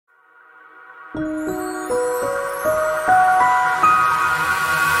Hello,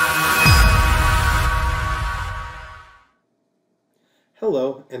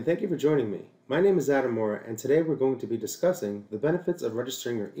 and thank you for joining me. My name is Adam Moore, and today we're going to be discussing the benefits of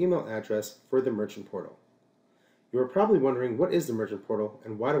registering your email address for the Merchant Portal. You are probably wondering, what is the Merchant Portal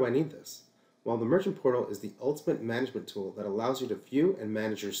and why do I need this? Well, the Merchant Portal is the ultimate management tool that allows you to view and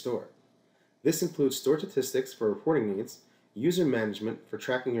manage your store. This includes store statistics for reporting needs, user management for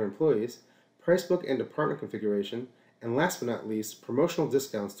tracking your employees, price book and department configuration, and last but not least, promotional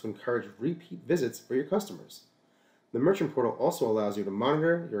discounts to encourage repeat visits for your customers. The Merchant Portal also allows you to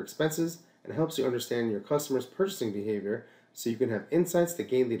monitor your expenses and helps you understand your customers' purchasing behavior so you can have insights to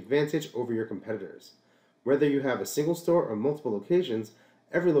gain the advantage over your competitors. Whether you have a single store or multiple locations,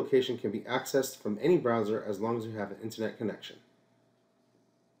 every location can be accessed from any browser as long as you have an internet connection.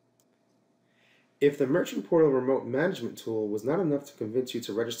 If the Merchant Portal remote management tool was not enough to convince you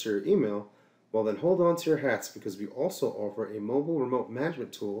to register your email, well then hold on to your hats, because we also offer a mobile remote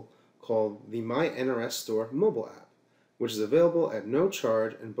management tool called the My NRS Store mobile app, which is available at no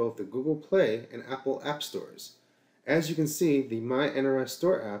charge in both the Google Play and Apple App Stores. As you can see, the My NRS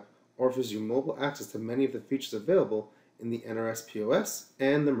Store app offers you mobile access to many of the features available in the NRS POS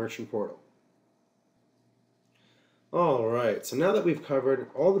and the Merchant Portal. Alright, so now that we've covered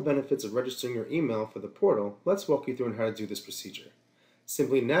all the benefits of registering your email for the portal, let's walk you through on how to do this procedure.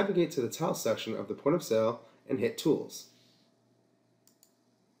 Simply navigate to the Tile section of the point of sale and hit Tools.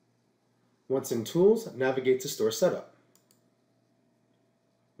 Once in Tools, navigate to Store Setup.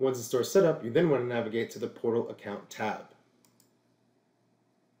 Once in Store Setup, you then want to navigate to the Portal Account tab.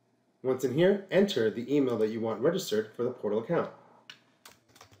 Once in here, enter the email that you want registered for the portal account.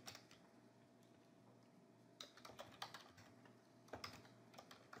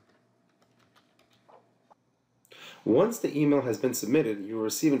 Once the email has been submitted, you will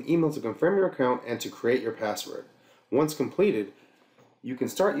receive an email to confirm your account and to create your password. Once completed, you can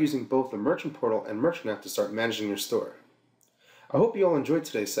start using both the Merchant Portal and Merchant app to start managing your store. I hope you all enjoyed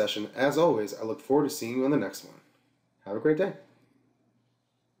today's session. As always, I look forward to seeing you on the next one. Have a great day.